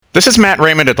This is Matt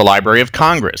Raymond at the Library of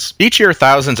Congress. Each year,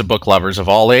 thousands of book lovers of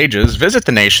all ages visit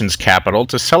the nation's capital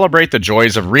to celebrate the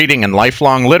joys of reading and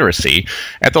lifelong literacy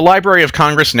at the Library of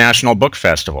Congress National Book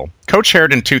Festival,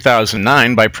 co-chaired in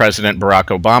 2009 by President Barack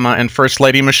Obama and First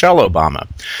Lady Michelle Obama.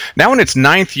 Now in its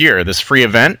ninth year, this free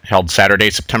event, held Saturday,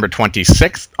 September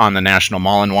 26th on the National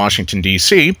Mall in Washington,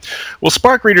 D.C., will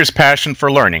spark readers' passion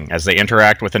for learning as they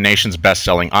interact with the nation's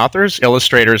best-selling authors,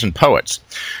 illustrators, and poets.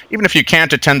 Even if you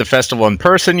can't attend the festival in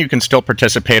person, you can still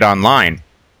participate online.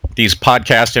 These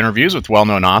podcast interviews with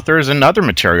well-known authors and other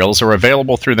materials are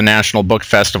available through the National Book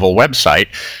Festival website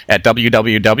at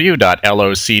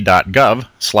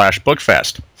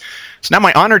www.loc.gov/bookfest. It's now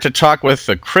my honor to talk with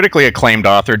the critically acclaimed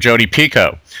author Jodi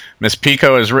Picoult. Ms.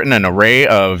 Picoult has written an array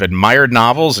of admired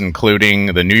novels, including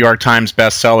the New York Times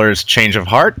bestsellers Change of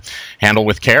Heart, Handle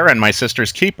with Care, and My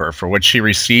Sister's Keeper, for which she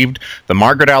received the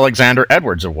Margaret Alexander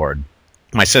Edwards Award.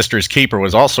 My Sister's Keeper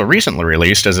was also recently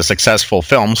released as a successful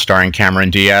film starring Cameron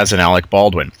Diaz and Alec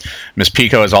Baldwin. Ms.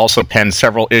 Picoult has also penned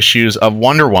several issues of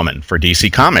Wonder Woman for DC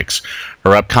Comics.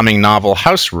 Her upcoming novel,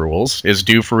 House Rules, is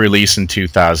due for release in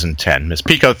 2010. Ms.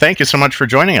 Picoult, thank you so much for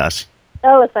joining us.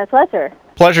 Oh, it's my pleasure.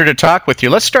 Pleasure to talk with you.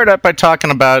 Let's start out by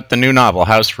talking about the new novel,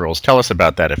 House Rules. Tell us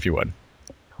about that, if you would.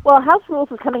 Well, House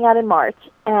Rules is coming out in March,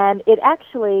 and it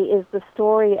actually is the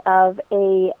story of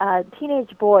a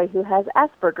teenage boy who has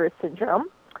Asperger's syndrome.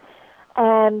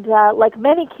 And like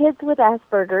many kids with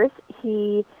Asperger's,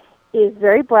 he is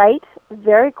very bright,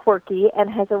 very quirky,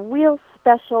 and has a real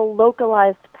special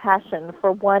localized passion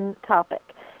for one topic.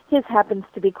 His happens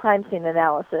to be crime scene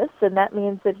analysis, and that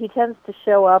means that he tends to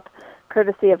show up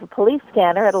courtesy of a police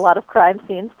scanner at a lot of crime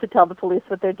scenes to tell the police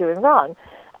what they're doing wrong.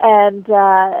 And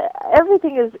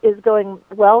everything is going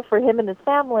well for him and his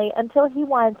family until he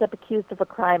winds up accused of a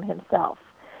crime himself.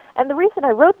 And the reason I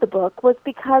wrote the book was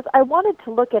because I wanted to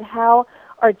look at how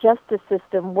our justice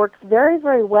system works very,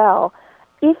 very well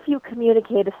if you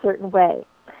communicate a certain way.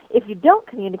 If you don't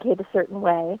communicate a certain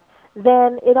way,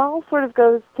 then it all sort of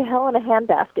goes to hell in a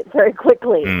handbasket very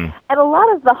quickly. And a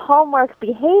lot of the hallmark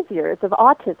behaviors of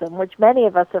autism, which many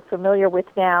of us are familiar with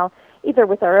now, either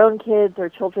with our own kids or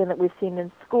children that we've seen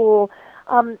in school,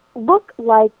 look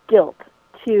like guilt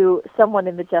to someone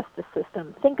in the justice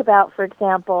system. Think about, for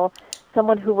example,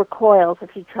 someone who recoils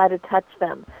if you try to touch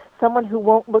them, someone who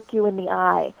won't look you in the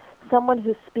eye, someone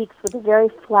who speaks with a very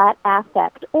flat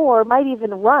affect, or might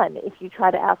even run if you try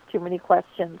to ask too many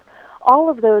questions.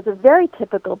 All of those are very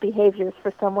typical behaviors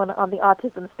for someone on the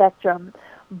autism spectrum,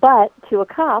 but to a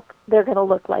cop, they're going to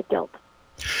look like guilt.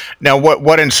 Now,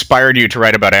 what inspired you to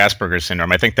write about Asperger's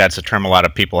syndrome? I think that's a term a lot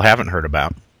of people haven't heard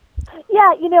about.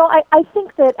 Yeah, I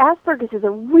think that Asperger's is a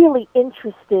really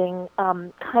interesting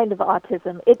kind of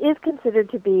autism. It is considered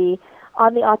to be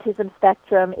on the autism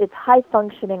spectrum. It's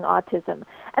high-functioning autism.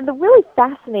 And the really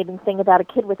fascinating thing about a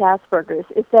kid with Asperger's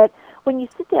is that when you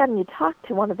sit down and you talk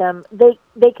to one of them, they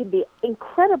can be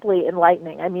incredibly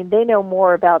enlightening. I mean, they know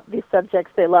more about these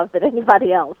subjects they love than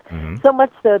anybody else. So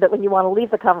much so that when you want to leave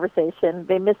the conversation,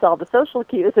 they miss all the social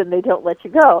cues and they don't let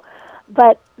you go.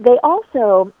 But they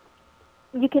also,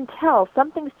 you can tell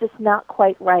something's just not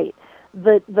quite right.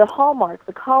 The hallmark,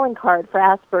 the calling card for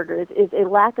Asperger's is a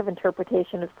lack of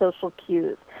interpretation of social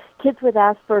cues. Kids with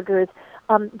Asperger's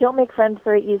don't make friends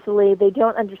very easily. They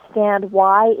don't understand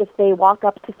why, if they walk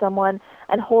up to someone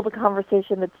and hold a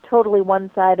conversation that's totally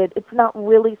one-sided, it's not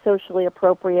really socially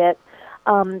appropriate.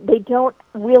 They don't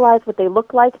realize what they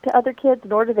look like to other kids,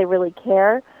 nor do they really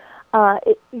care.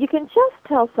 You can just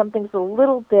tell something's a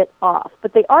little bit off,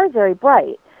 but they are very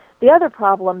bright. The other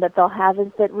problem that they'll have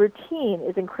is that routine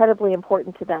is incredibly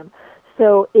important to them.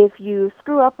 So if you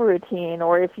screw up a routine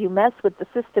or if you mess with the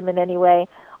system in any way,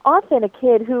 often a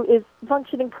kid who is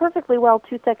functioning perfectly well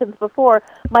 2 seconds before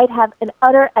might have an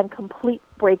utter and complete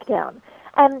breakdown.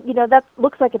 And, that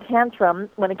looks like a tantrum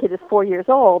when a kid is 4 years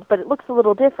old, but it looks a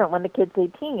little different when the kid's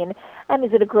 18 and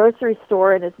is at a grocery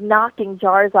store and is knocking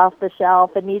jars off the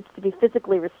shelf and needs to be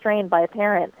physically restrained by a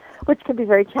parent, which can be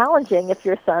very challenging if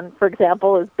your son, for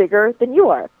example, is bigger than you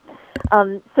are.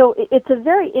 So it's a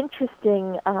very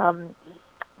interesting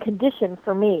condition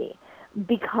for me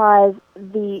because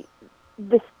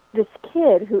this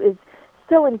kid who is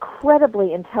so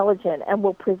incredibly intelligent and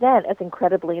will present as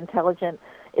incredibly intelligent,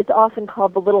 it's often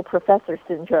called the little professor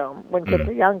syndrome when kids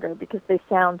are younger because they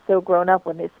sound so grown up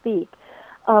when they speak.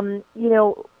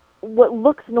 What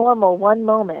looks normal one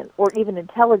moment or even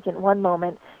intelligent one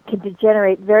moment can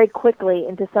degenerate very quickly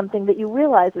into something that you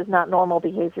realize is not normal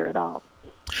behavior at all.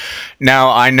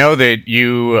 Now, I know that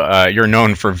you're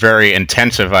known for very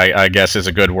intensive, I guess is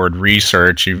a good word,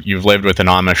 research. You've lived with an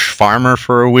Amish farmer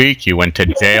for a week. You went to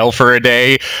jail for a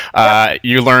day.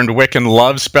 You learned Wiccan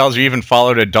love spells. You even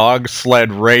followed a dog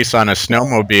sled race on a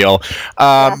snowmobile.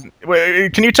 Yeah.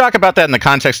 Can you talk about that in the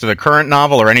context of the current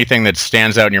novel, or anything that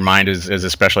stands out in your mind as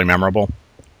especially memorable?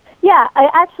 Yeah, I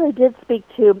actually did speak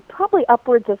to probably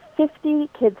upwards of 50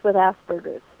 kids with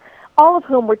Asperger's, all of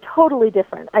whom were totally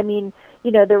different. I mean,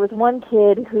 there was one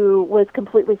kid who was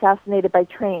completely fascinated by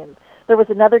trains. There was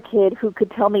another kid who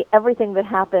could tell me everything that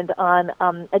happened on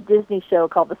a Disney show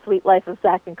called The Sweet Life of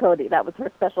Zack and Cody. That was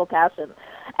her special passion.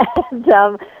 And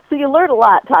so you learn a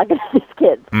lot talking to these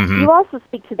kids. Mm-hmm. You also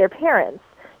speak to their parents,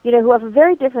 who have a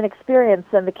very different experience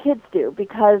than the kids do,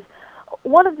 because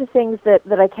one of the things that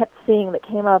I kept seeing that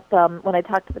came up when I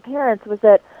talked to the parents was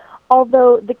that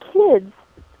although the kids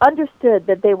understood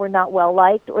that they were not well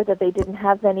liked or that they didn't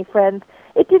have many friends,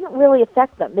 it didn't really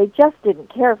affect them. They just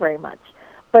didn't care very much.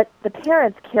 But the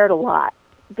parents cared a lot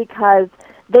because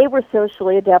they were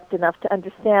socially adept enough to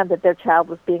understand that their child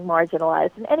was being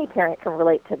marginalized, and any parent can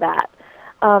relate to that.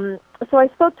 So I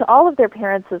spoke to all of their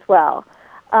parents as well.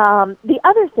 The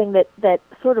other thing that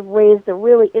sort of raised a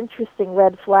really interesting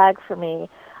red flag for me,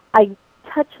 I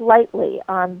touch lightly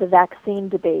on the vaccine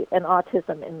debate and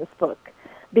autism in this book,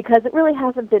 because it really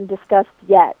hasn't been discussed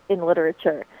yet in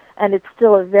literature, and it's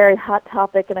still a very hot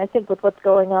topic, and I think with what's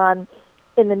going on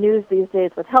in the news these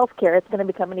days with healthcare, it's going to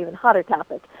become an even hotter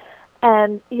topic.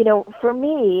 And, for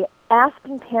me,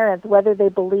 asking parents whether they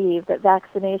believe that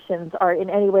vaccinations are in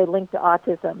any way linked to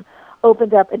autism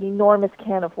opened up an enormous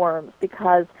can of worms,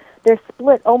 because they're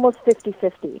split almost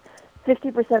 50-50.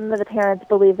 50% of the parents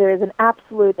believe there is an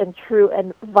absolute and true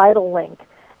and vital link,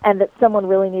 and that someone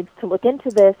really needs to look into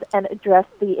this and address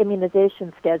the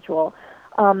immunization schedule.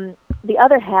 The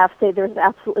other half say there's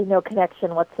absolutely no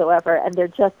connection whatsoever, and they're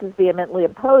just as vehemently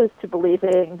opposed to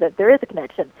believing that there is a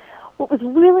connection. What was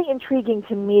really intriguing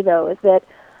to me, though, is that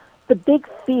the big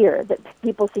fear that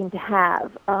people seem to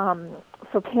have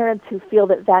for parents who feel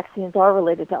that vaccines are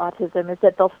related to autism is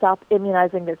that they'll stop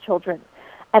immunizing their children.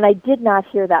 And I did not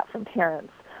hear that from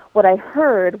parents. What I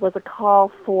heard was a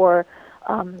call for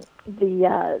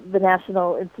the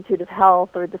National Institute of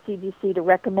Health or the CDC to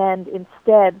recommend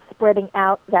instead spreading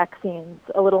out vaccines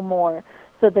a little more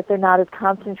so that they're not as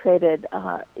concentrated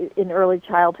in early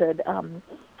childhood,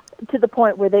 to the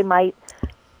point where they might,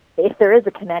 if there is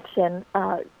a connection,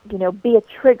 be a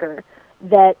trigger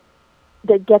that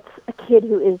gets a kid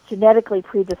who is genetically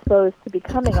predisposed to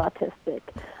becoming autistic,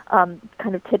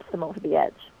 kind of tips them over the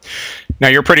edge. Now,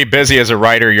 you're pretty busy as a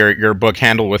writer. Your book,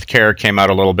 Handle with Care, came out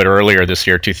a little bit earlier this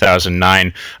year,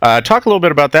 2009. Talk a little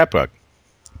bit about that book.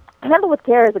 Handle with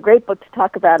Care is a great book to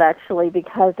talk about, actually,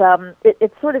 because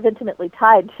it's sort of intimately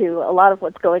tied to a lot of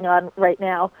what's going on right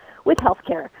now with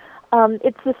healthcare.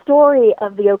 It's the story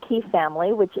of the O'Keefe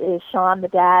family, which is Sean, the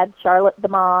dad, Charlotte, the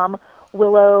mom,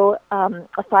 Willow,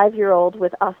 a 5-year-old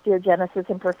with osteogenesis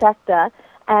imperfecta,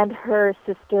 and her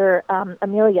sister,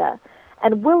 Amelia.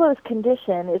 And Willow's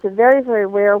condition is a very, very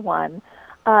rare one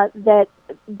that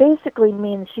basically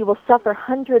means she will suffer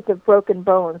hundreds of broken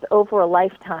bones over a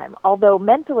lifetime. Although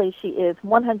mentally she is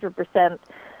 100%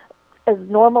 as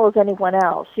normal as anyone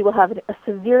else, she will have a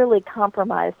severely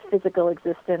compromised physical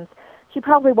existence. She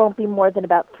probably won't be more than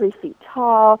about 3 feet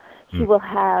tall. She will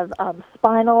have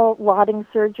spinal rotting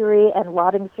surgery and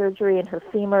rotting surgery in her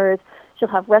femurs. She'll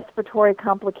have respiratory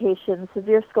complications,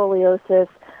 severe scoliosis,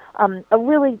 a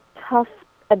really tough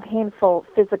and painful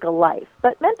physical life.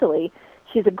 But mentally,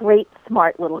 she's a great,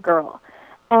 smart little girl.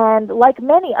 And like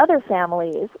many other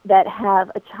families that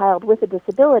have a child with a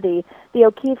disability, the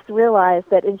O'Keefes realize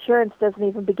that insurance doesn't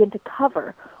even begin to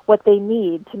cover what they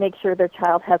need to make sure their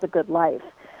child has a good life.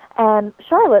 And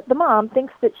Charlotte, the mom,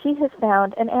 thinks that she has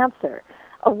found an answer,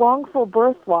 a wrongful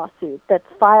birth lawsuit that's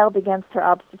filed against her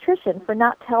obstetrician for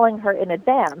not telling her in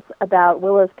advance about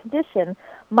Willow's condition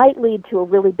might lead to a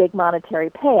really big monetary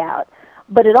payout.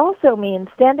 But it also means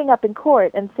standing up in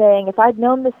court and saying, if I'd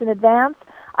known this in advance,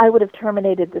 I would have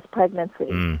terminated this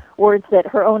pregnancy. Words that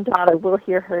her own daughter will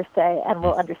hear her say and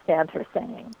will understand her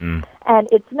saying. And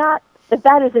it's not, if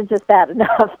that isn't just bad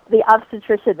enough, the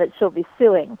obstetrician that she'll be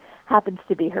suing happens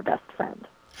to be her best friend.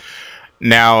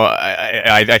 Now,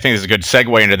 I think this is a good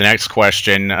segue into the next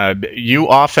question. You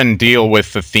often deal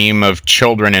with the theme of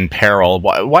children in peril.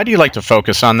 Why do you like to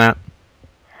focus on that?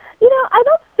 I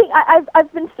don't think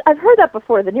I've heard that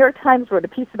before. The New York Times wrote a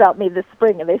piece about me this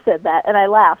spring, and they said that, and I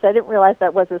laughed. I didn't realize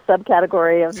that was a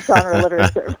subcategory of genre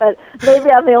literature, but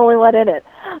maybe I'm the only one in it.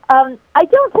 I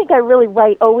don't think I really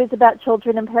write always about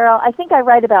children in peril. I think I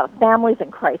write about families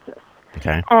in crisis.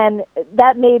 Okay. And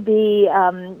that may be,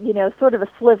 sort of a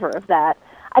sliver of that.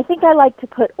 I think I like to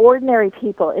put ordinary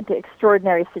people into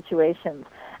extraordinary situations.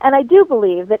 And I do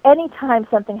believe that any time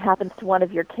something happens to one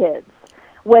of your kids,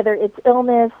 whether it's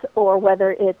illness or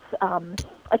whether it's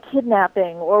a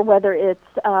kidnapping or whether it's,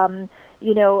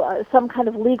 some kind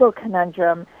of legal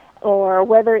conundrum, or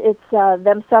whether it's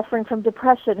them suffering from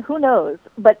depression, who knows?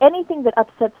 But anything that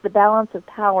upsets the balance of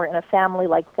power in a family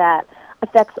like that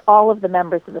affects all of the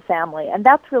members of the family. And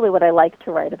that's really what I like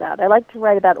to write about. I like to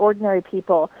write about ordinary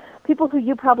people, people who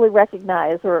you probably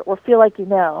recognize or feel like you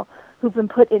know, who've been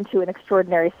put into an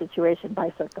extraordinary situation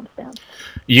by circumstance.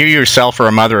 You yourself are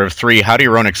a mother of three. How do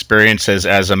your own experiences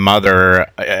as a mother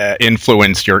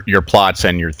influence your plots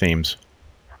and your themes?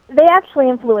 They actually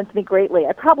influenced me greatly.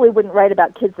 I probably wouldn't write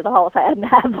about kids at all if I hadn't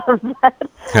had them. But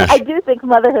I do think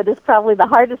motherhood is probably the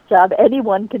hardest job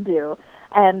anyone can do.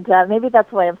 And maybe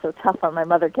that's why I'm so tough on my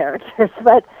mother characters.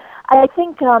 But I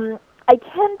think I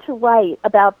tend to write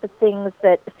about the things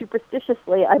that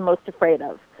superstitiously I'm most afraid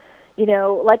of.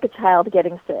 Like a child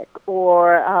getting sick,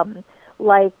 or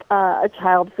like a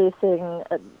child facing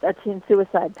a teen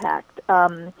suicide pact.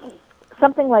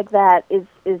 Something like that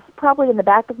is probably in the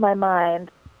back of my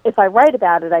mind. If I write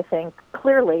about it, I think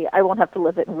clearly I won't have to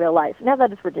live it in real life. Now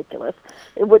that is ridiculous.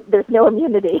 There's no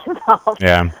immunity involved.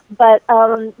 Yeah. But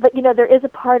there is a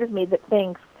part of me that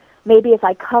thinks maybe if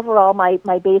I cover all my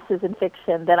bases in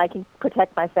fiction, then I can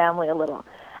protect my family a little.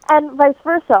 And vice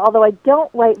versa, although I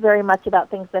don't write very much about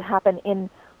things that happen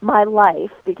in my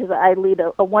life, because I lead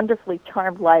a wonderfully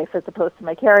charmed life as opposed to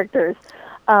my characters,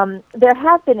 there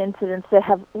have been incidents that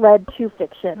have led to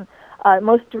fiction.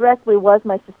 Most directly was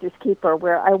My Sister's Keeper,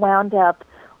 where I wound up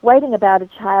writing about a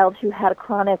child who had a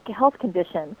chronic health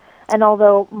condition. And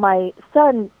although my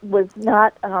son did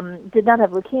not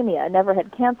have leukemia, never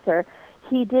had cancer,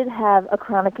 he did have a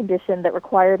chronic condition that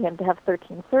required him to have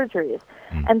 13 surgeries.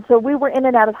 And so we were in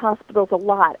and out of hospitals a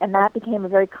lot, and that became a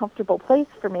very comfortable place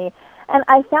for me. And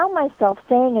I found myself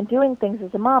saying and doing things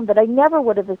as a mom that I never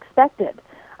would have expected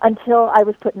until I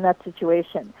was put in that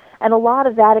situation. And a lot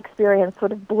of that experience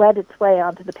sort of bled its way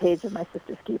onto the page of My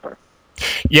Sister's Keeper.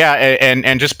 Yeah,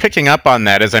 and just picking up on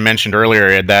that, as I mentioned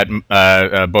earlier,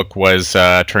 that book was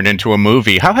turned into a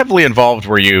movie. How heavily involved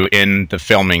were you in the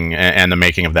filming and the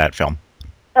making of that film?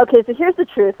 Okay, so here's the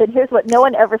truth, and here's what no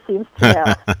one ever seems to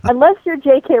know. Unless you're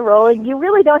J.K. Rowling, you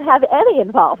really don't have any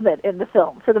involvement in the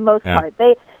film, for the most part.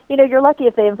 You're lucky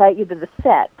if they invite you to the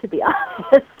set, to be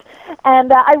honest.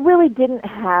 And I really didn't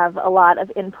have a lot of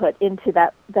input into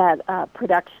that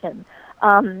production.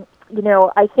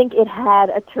 I think it had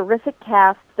a terrific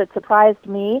cast that surprised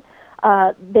me.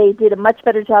 They did a much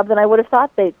better job than I would have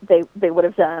thought they would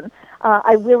have done.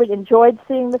 I really enjoyed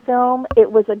seeing the film.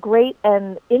 It was a great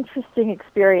and interesting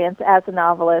experience as a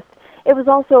novelist. It was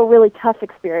also a really tough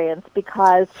experience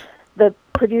because the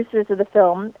producers of the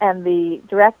film and the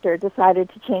director decided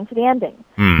to change the ending.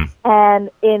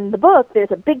 And in the book,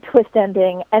 there's a big twist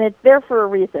ending, and it's there for a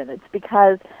reason. It's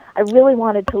because I really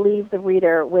wanted to leave the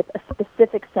reader with a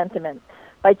specific sentiment.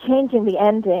 By changing the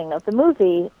ending of the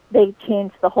movie, they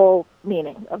changed the whole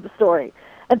meaning of the story.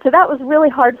 And so that was really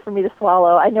hard for me to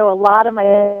swallow. I know a lot of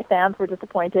my fans were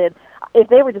disappointed. If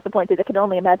they were disappointed, I can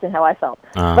only imagine how I felt.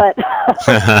 But,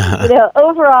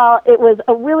 overall, it was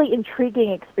a really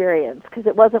intriguing experience because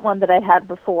it wasn't one that I had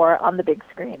before on the big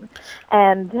screen.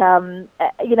 And,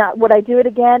 would I do it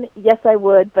again? Yes, I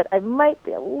would, but I might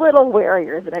be a little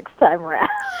warier the next time around.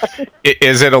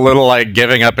 Is it a little like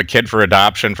giving up a kid for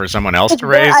adoption for someone else to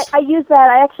raise?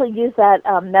 I actually use that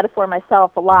metaphor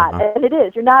myself a lot. And it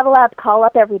is. You're not allowed to call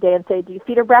up every day and say, do you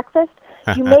feed her breakfast?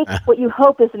 You make what you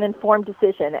hope is an informed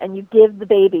decision, and you give the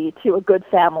baby to a good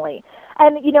family.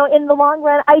 And, in the long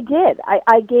run, I did.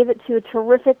 I gave it to a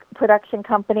terrific production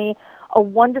company, a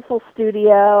wonderful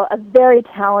studio, a very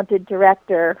talented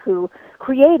director who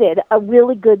created a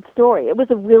really good story. It was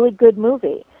a really good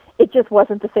movie. It just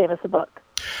wasn't the same as the book.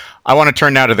 I want to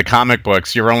turn now to the comic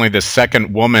books. You're only the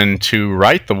second woman to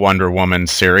write the Wonder Woman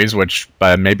series, which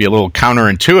may be a little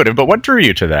counterintuitive, but what drew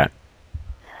you to that?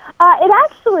 It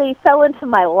actually fell into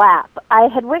my lap. I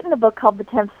had written a book called The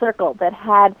 10th Circle that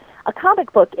had a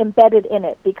comic book embedded in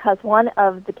it because one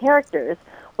of the characters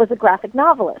was a graphic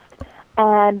novelist.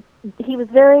 And he was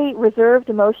very reserved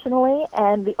emotionally,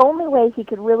 and the only way he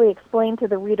could really explain to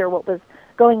the reader what was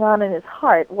going on in his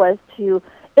heart was to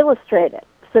illustrate it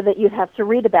so that you'd have to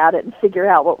read about it and figure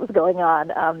out what was going on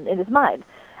in his mind.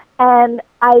 And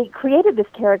I created this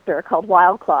character called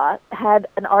Wildclaw, had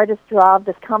an artist draw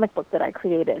this comic book that I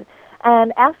created.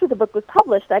 And after the book was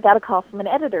published, I got a call from an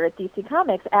editor at DC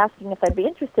Comics asking if I'd be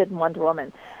interested in Wonder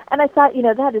Woman. And I thought,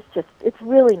 that is just, it's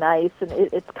really nice, and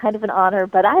it's kind of an honor,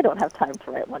 but I don't have time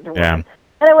to write Wonder Woman.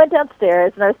 And I went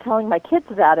downstairs, and I was telling my kids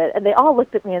about it, and they all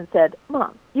looked at me and said,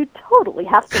 Mom, you totally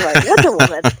have to write Wonder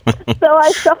Woman. So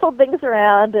I shuffled things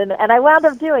around, and I wound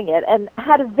up doing it, and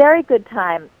had a very good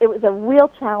time. It was a real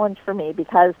challenge for me,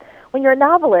 because when you're a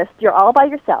novelist, you're all by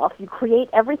yourself. You create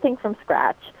everything from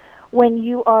scratch. When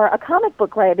you are a comic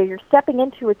book writer, you're stepping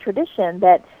into a tradition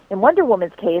that, in Wonder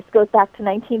Woman's case, goes back to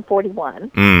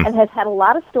 1941 and has had a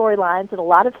lot of storylines and a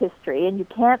lot of history, and you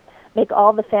can't make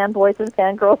all the fanboys and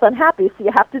fangirls unhappy, so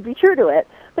you have to be true to it.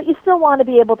 But you still want to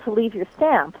be able to leave your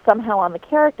stamp somehow on the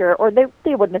character, or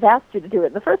they wouldn't have asked you to do it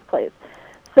in the first place.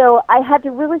 So I had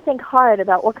to really think hard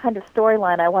about what kind of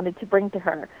storyline I wanted to bring to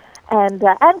her, and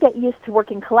get used to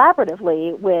working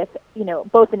collaboratively with,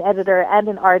 both an editor and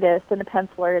an artist and a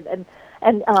penciler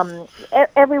and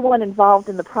everyone involved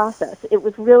in the process. It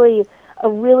was really a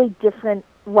really different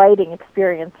writing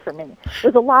experience for me. It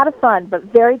was a lot of fun, but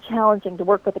very challenging to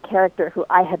work with a character who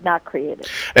I had not created.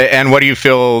 And what do you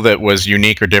feel that was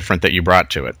unique or different that you brought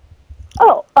to it?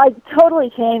 Oh, I totally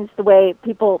changed the way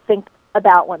people think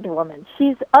about Wonder Woman.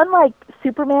 She's unlike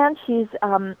Superman. She's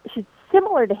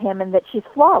similar to him in that she's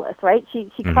flawless, right? She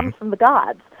comes from the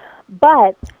gods,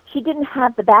 but she didn't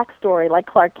have the backstory like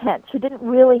Clark Kent. She didn't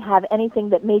really have anything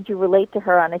that made you relate to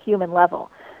her on a human level.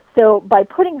 So by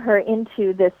putting her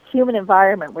into this human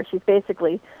environment where she's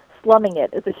basically slumming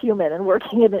it as a human and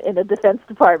working in a Defense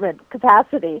Department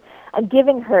capacity, and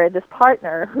giving her this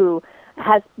partner who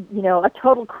has, a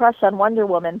total crush on Wonder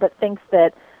Woman, but thinks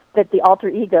that the alter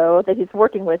ego that he's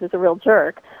working with is a real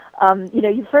jerk,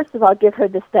 you first of all give her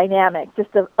this dynamic, just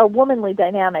a womanly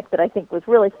dynamic that I think was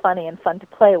really funny and fun to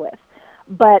play with.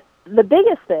 But the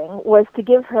biggest thing was to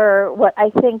give her what I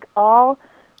think all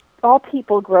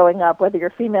people growing up, whether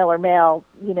you're female or male,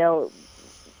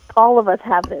 all of us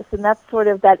have this, and that's sort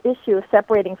of that issue of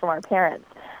separating from our parents.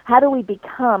 How do we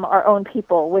become our own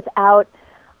people without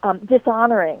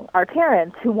dishonoring our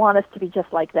parents who want us to be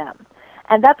just like them?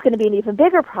 And that's going to be an even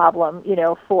bigger problem,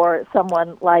 for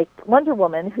someone like Wonder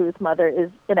Woman, whose mother is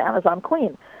an Amazon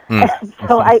queen.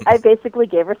 So I basically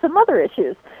gave her some mother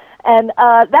issues. And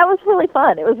that was really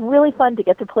fun. It was really fun to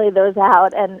get to play those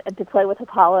out and to play with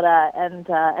Hippolyta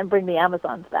and bring the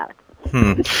Amazons back.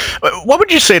 What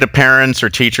would you say to parents or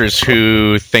teachers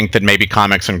who think that maybe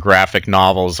comics and graphic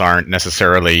novels aren't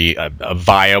necessarily a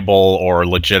viable or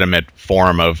legitimate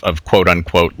form of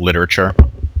quote-unquote literature?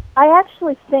 I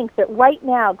actually think that right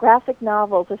now graphic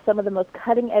novels are some of the most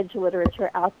cutting-edge literature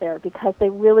out there because they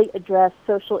really address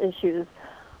social issues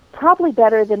probably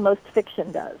better than most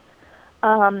fiction does.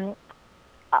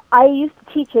 I used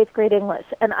to teach 8th grade English,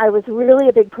 and I was really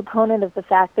a big proponent of the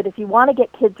fact that if you want to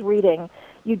get kids reading,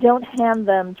 you don't hand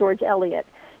them George Eliot.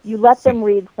 You let them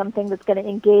read something that's going to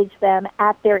engage them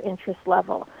at their interest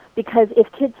level. Because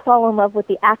if kids fall in love with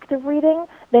the act of reading,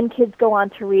 then kids go on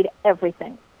to read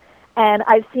everything. And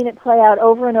I've seen it play out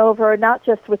over and over, not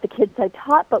just with the kids I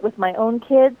taught, but with my own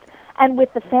kids and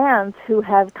with the fans who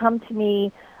have come to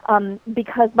me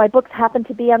because my books happen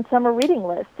to be on summer reading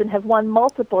lists and have won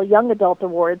multiple young adult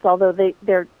awards, although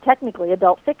they're technically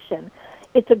adult fiction.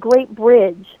 It's a great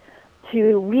bridge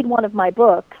to read one of my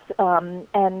books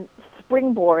and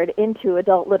springboard into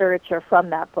adult literature from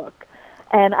that book.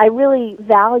 And I really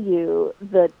value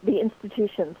the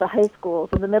institutions, the high schools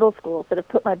and the middle schools that have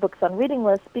put my books on reading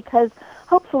lists because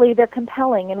hopefully they're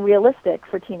compelling and realistic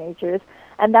for teenagers,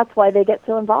 and that's why they get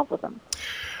so involved with them.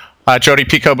 Jodi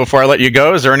Picoult, before I let you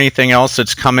go, is there anything else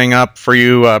that's coming up for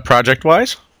you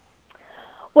project-wise?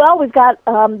 Well, we've got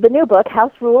the new book,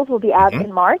 House Rules, will be out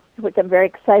in March, which I'm very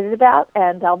excited about,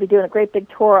 and I'll be doing a great big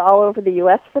tour all over the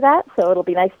U.S. for that, so it'll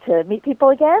be nice to meet people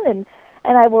again, and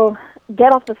I will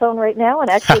get off the phone right now and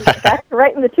actually get back to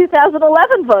writing the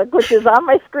 2011 book, which is on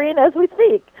my screen as we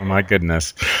speak. Oh, my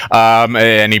goodness.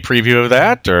 Any preview of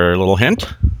that, or a little hint?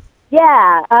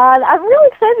 Yeah, I'm really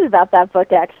excited about that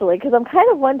book, actually, because I'm kind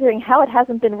of wondering how it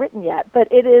hasn't been written yet. But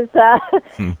it is,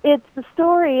 it's the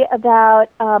story about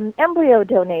embryo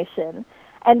donation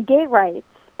and gay rights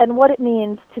and what it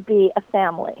means to be a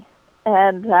family.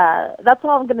 And that's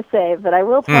all I'm going to say, but I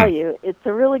will tell you, it's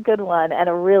a really good one and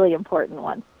a really important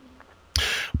one.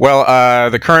 Well,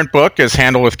 the current book is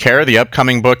Handle with Care. The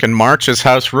upcoming book in March is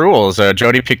House Rules.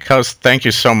 Jodi Picoult, thank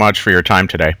you so much for your time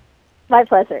today. My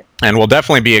pleasure. And we'll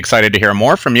definitely be excited to hear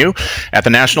more from you at the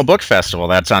National Book Festival.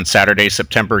 That's on Saturday,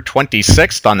 September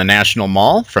 26th on the National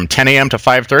Mall from 10 a.m. to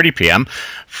 5:30 p.m.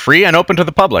 Free and open to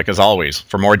the public, as always.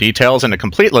 For more details and a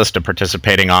complete list of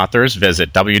participating authors,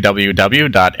 visit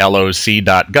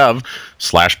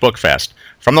www.loc.gov/bookfest.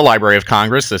 From the Library of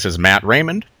Congress, this is Matt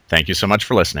Raymond. Thank you so much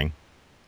for listening.